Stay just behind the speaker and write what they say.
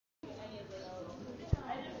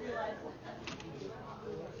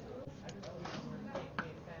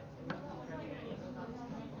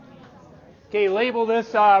Okay, label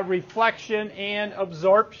this reflection and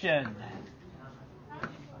absorption.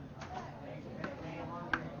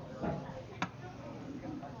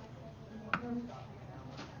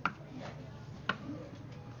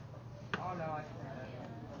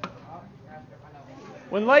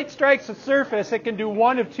 When light strikes a surface, it can do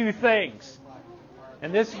one of two things.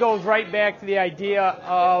 And this goes right back to the idea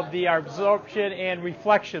of the absorption and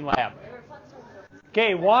reflection lab.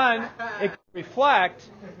 Okay, one, it can reflect,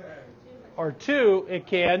 or two, it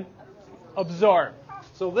can absorb.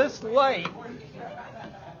 So this light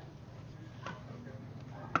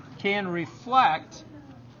can reflect,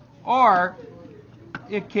 or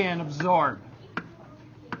it can absorb.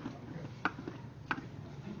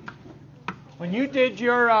 When you did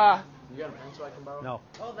your, You got a pencil I can borrow? no.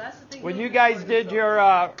 Oh, that's the thing. When you guys did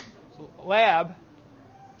your lab,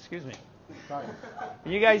 excuse me.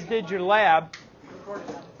 When you guys did your lab,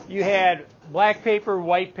 you had black paper,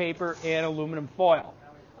 white paper, and aluminum foil.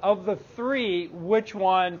 Of the three, which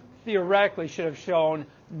one theoretically should have shown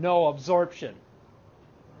no absorption?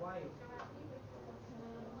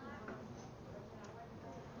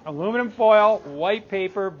 Aluminum foil, white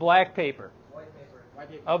paper, black paper.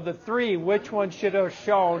 Of the three, which one should have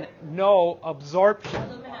shown no absorption?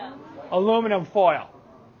 Aluminum foil.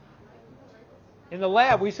 In the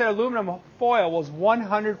lab, we said aluminum foil was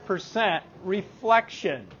 100%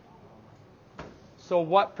 reflection. So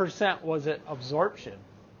what percent was it absorption?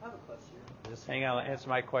 I have a question. Just hang on, answer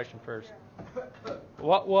my question first.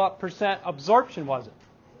 What percent absorption was it?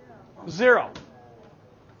 0.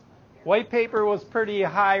 White paper was pretty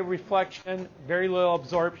high reflection, very little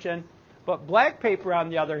absorption. But black paper, on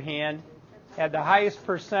the other hand, had the highest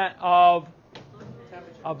percent of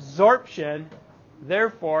absorption.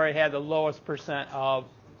 Therefore, it had the lowest percent of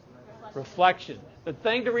reflection. The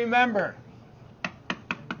thing to remember,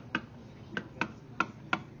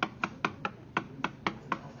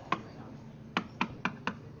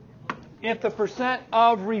 if the percent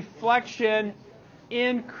of reflection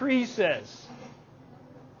increases,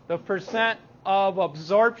 the percent of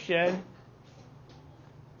absorption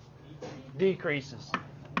decreases.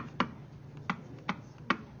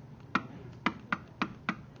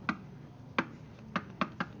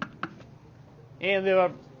 And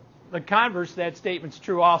the converse of that statement is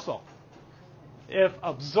true also. If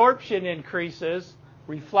absorption increases,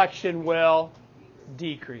 reflection will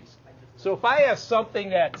decrease. So if I have something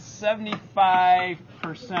that's 75%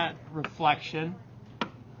 reflection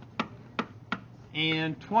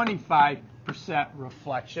and 25%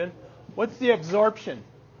 reflection, what's the absorption?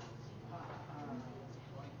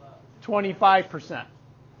 25%.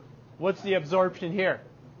 What's the absorption here?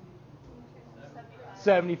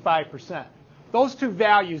 75%. Those two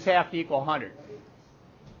values have to equal 100.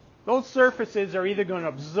 Those surfaces are either going to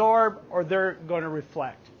absorb or they're going to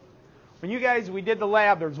reflect. When we did the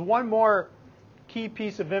lab, there's one more key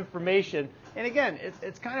piece of information. And again,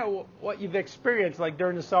 it's kind of what you've experienced like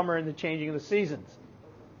during the summer and the changing of the seasons.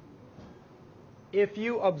 If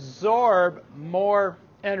you absorb more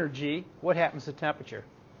energy, what happens to temperature?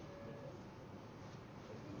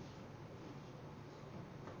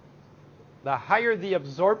 The higher the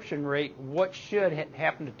absorption rate, what should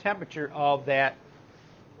happen to temperature of that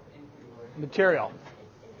material?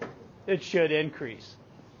 It should increase.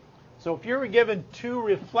 So if you were given two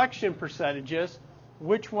reflection percentages,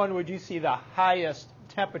 which one would you see the highest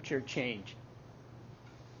temperature change?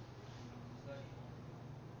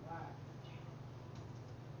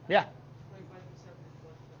 Yeah.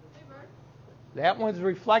 That one's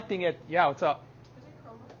reflecting at, yeah, what's up?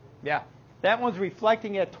 Yeah. That one's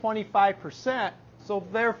reflecting at 25%, so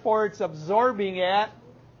therefore it's absorbing at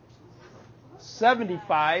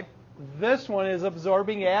 75. This one is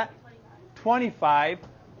absorbing at 25.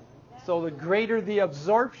 So the greater the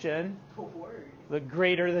absorption, the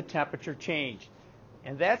greater the temperature change.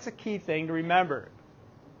 And that's a key thing to remember.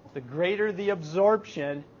 The greater the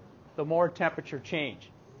absorption, the more temperature change.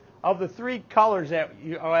 Of the three colors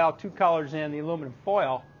two colors in the aluminum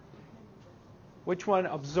foil, which one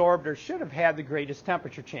absorbed or should have had the greatest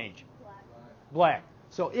temperature change? Black.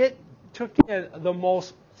 So it took in the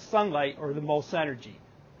most sunlight or the most energy.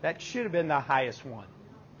 That should have been the highest one.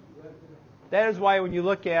 That is why when you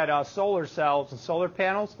look at solar cells and solar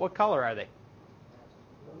panels, what color are they?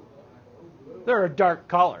 They're a dark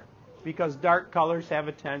color because dark colors have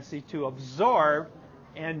a tendency to absorb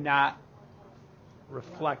and not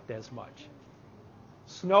reflect as much.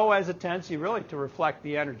 Snow has a tendency really to reflect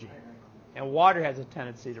the energy. And water has a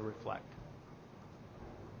tendency to reflect.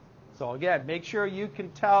 So again, make sure you can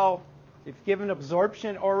tell if given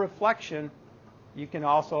absorption or reflection, you can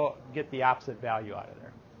also get the opposite value out of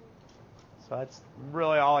there. So that's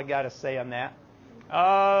really all I got to say on that.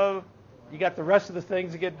 You got the rest of the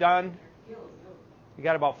things to get done. You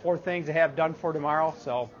got about 4 things to have done for tomorrow,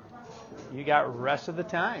 so you got rest of the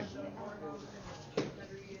time.